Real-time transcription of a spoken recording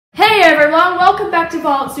everyone, welcome back to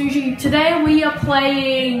Kart Sushi. Today we are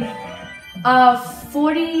playing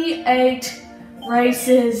 48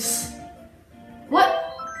 races. What?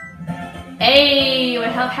 Hey,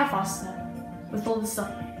 wait, how fast is that? With all this stuff.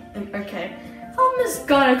 Okay. I'm just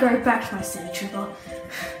gonna go back to my city trooper.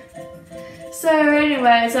 So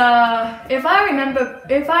anyways, if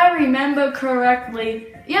I remember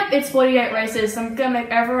correctly, yep, it's 48 races. I'm gonna make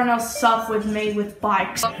everyone else suffer with me with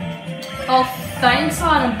bikes. Oh, thanks,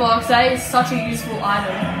 item box. That is such a useful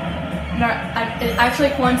item. No, it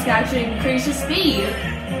actually points can actually increase your speed.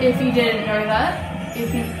 If you didn't know that.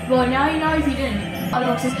 Well, now you know if you didn't. Item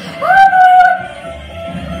boxes.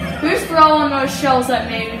 Who's throwing those shells at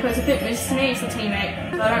me? Because if it misses me, it's a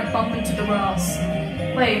teammate. So I don't bump into the grass.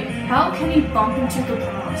 Wait, how can you bump into the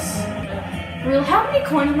grass? Really? How many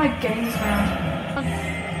coins am I getting this round?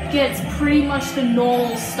 It's pretty much the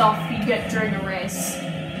normal stuff you get during a race.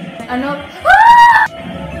 I know. Ah!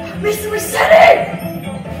 Mr. Rossetti!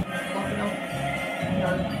 No.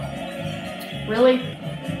 Really?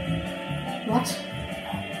 What?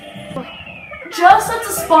 Just as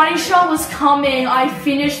the spiny shell was coming, I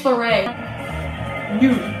finished the race.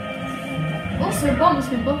 You. Also, bomb's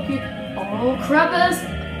been bucket. Oh, crappers!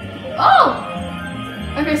 Oh!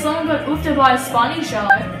 Okay, someone got oofed by a spiny shell.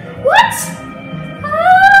 What? Oh,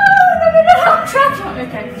 no, I'm trapped.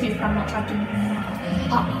 Okay, phew, I'm not trapped anymore.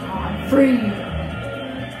 I'm free.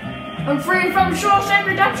 I'm free from Shawshank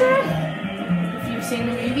Redemption. If you've seen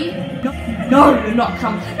the movie. No, you're not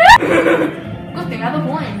come. No! Good thing I have a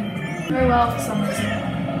coin. Very well for some reason.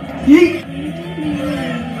 Yeet!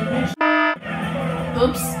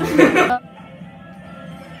 Oops.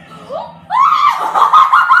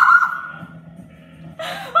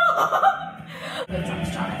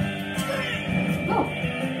 Oh.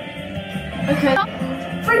 Okay.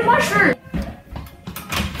 Free mushroom!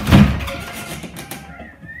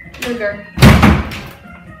 There we go.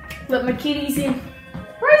 Let my kitties in.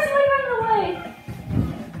 Where's he running away?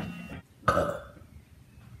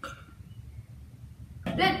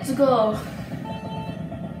 Let's go.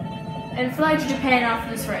 And fly to Japan after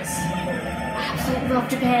this race. I absolutely love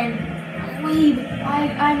Japan. Weeb.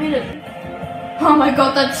 I made it. Oh my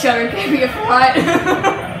god, that shadow gave me a fright.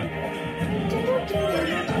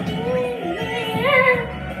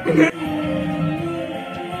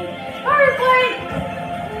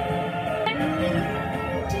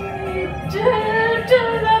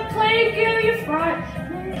 That plane gave me a fright.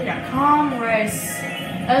 Yeah, calm race.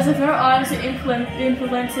 As if no items are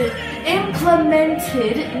implemented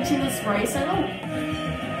into this race at all.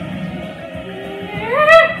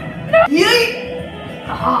 Yeet!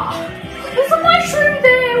 Ah! There's a mushroom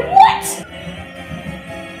there! What?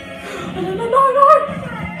 No!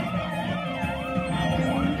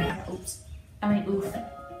 Oops. I mean, oof.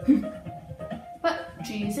 But,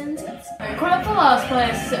 jeez and tits. I caught up for last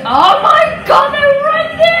place. Oh my god, they're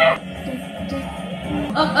right there!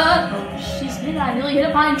 Oh, she's hit. I nearly hit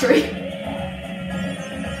a pine tree.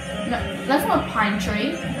 No, that's not a pine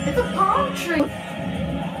tree. It's a palm tree.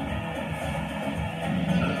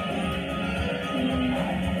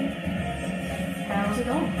 How's it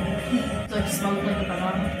going? It's like smuggling a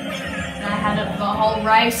banana. And I had it for the whole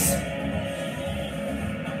race.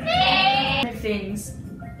 Things.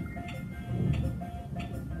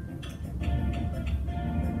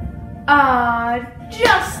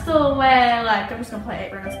 Just the way I like. I'm just gonna play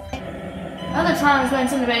 8 rounds. Other times when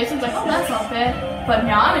it's in the basement, like, oh, that's not fair. But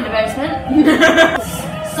now I'm in the basement.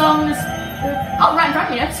 Songs. Oh, right in front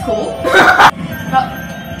of me, that's cool.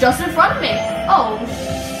 Just in front of me. Oh,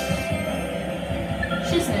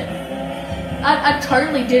 shiznit. I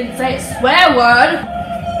totally didn't say a swear word.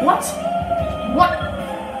 What?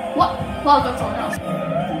 Well, I've got someone else.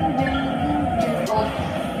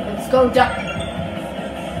 Let's go down.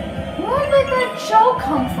 Where did that shell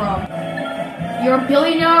come from? You're a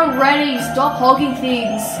billionaire already. Stop hogging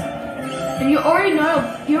things. And you already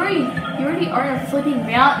know. You already own a flipping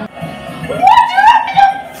mountain. What's up in the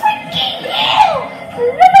freaking hill?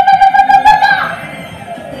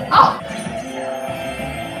 Oh.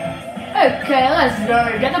 Okay, let's go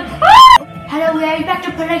get the. Hello, we're back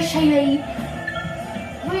to Police Shady.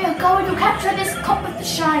 We are going to capture this cop with the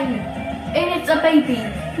shine. And it's a baby.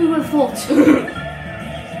 Who would have thought?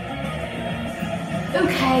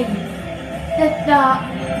 Okay.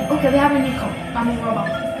 Okay, we have a new cop. I mean robot.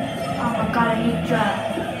 Oh my god, I need to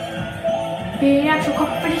be an actual cop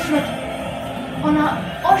finish it. On a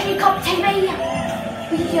Aussie Cop TV.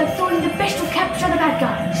 We are throwing the best to capture the bad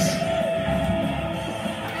guys.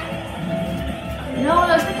 No, I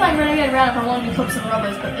was playing Renegade Round if I wanted to cook some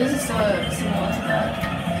robbers, but this is so similar to that.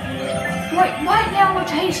 Right now we're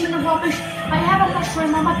chasing the rubbish I have a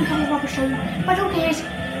mushroom, I might become a rubbish show, but who cares?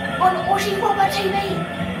 On Aussie Robber TV,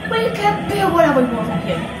 we can be whatever we want from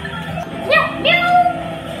here. Meow, meow!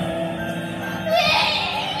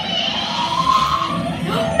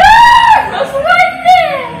 No! That's right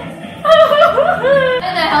there!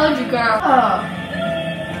 Where the hell did you go?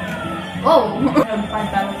 Oh. My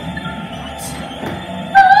battle.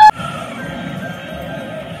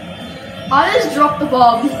 I just dropped the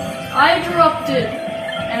bomb. I dropped it.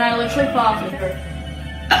 And I literally farted her.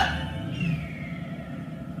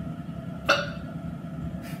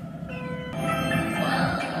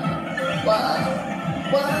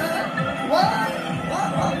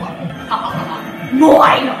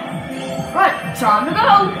 Mine! Right, time to go!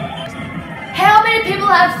 How many people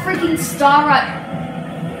have freaking star right?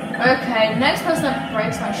 Okay, next person that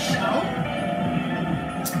breaks my shell.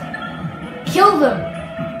 Kill them!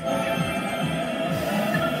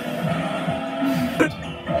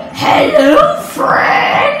 Hello,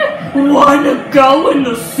 friend! Wanna go in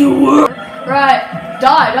the sewer? Right,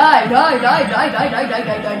 die.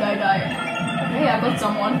 Hey, I got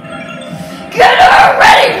someone. Get her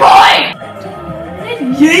ready, boy!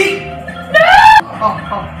 Yeet! No!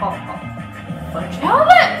 Fudge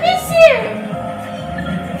helmet, miss him!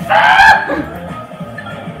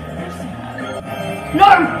 No!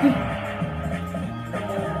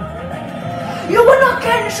 You will not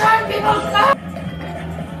get shine, people!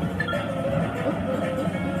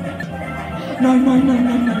 No.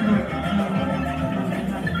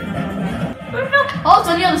 Oh, it's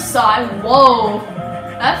on the other side. Whoa.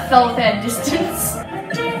 That fell a fair distance.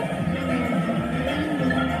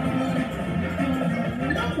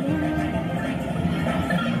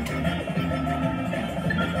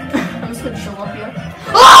 I'm just gonna show up here.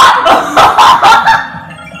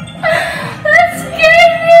 That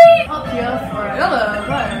scared me! Up here for another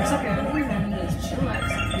second. And just chillax.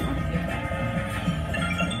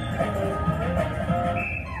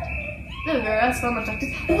 There we go, that's not much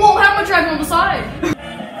active. Whoa, how much dragon on the side?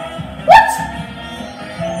 What?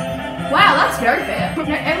 Wow, that's very fair. No,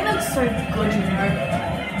 everything's so good, you know.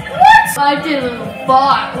 What? I did a little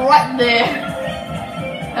fart right there.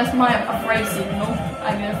 That's my afraid signal.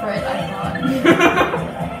 I get afraid I fart.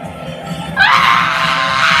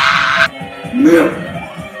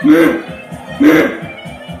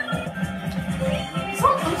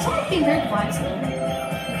 Someone's being very quiet still.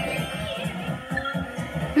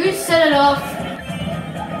 Who set it off?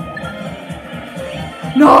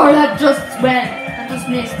 No, that just went. That just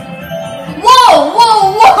missed.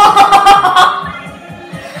 Whoa!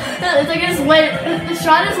 It's like it just went. The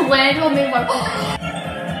shot just landed on me like.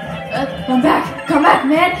 Come back,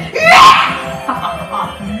 man! Yeah!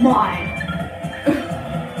 Mine.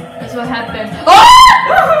 That's what happened. Oh!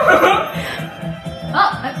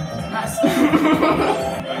 Nice.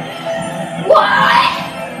 What?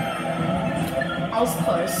 I was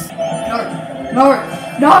close. No!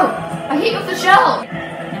 I hit you with the shell!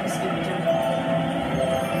 Next stupid jump.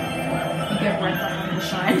 You get right back on the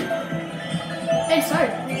shine. Hey, so.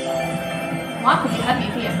 Mark would be happy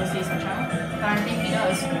if he ever sees my channel. But I don't think he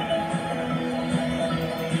does.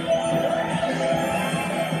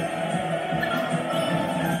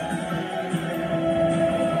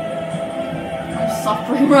 I'm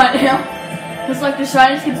suffering right now. It's like the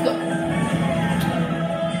shine just keeps going.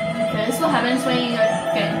 This is what happens when you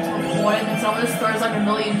get into a void and someone just throws like a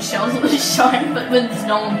million shells at the shine, but when there's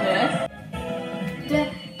no one there.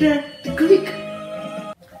 The click.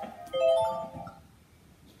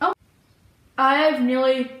 Oh, I have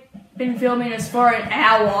nearly been filming this for an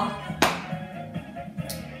hour.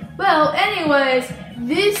 Well, anyways,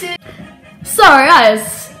 this is. Sorry,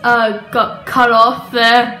 guys, got cut off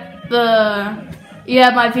there.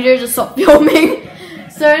 My video just stopped filming.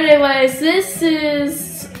 So, anyways, this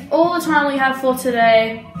is all the time we have for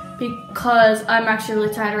today because I'm actually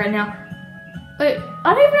really tired right now. Wait,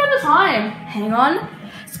 I don't even have the time. Hang on.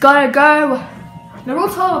 It's gotta go. The rule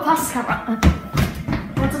 12 past this camera.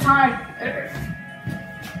 What's the time?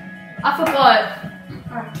 I forgot.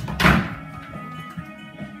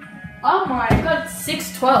 Oh my god,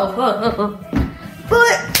 6:12.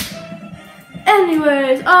 But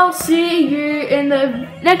anyways, I'll see you in the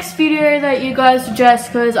next video that you guys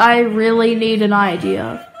suggest because I really need an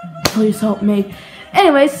idea. Please help me.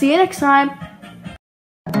 Anyways, see you next time.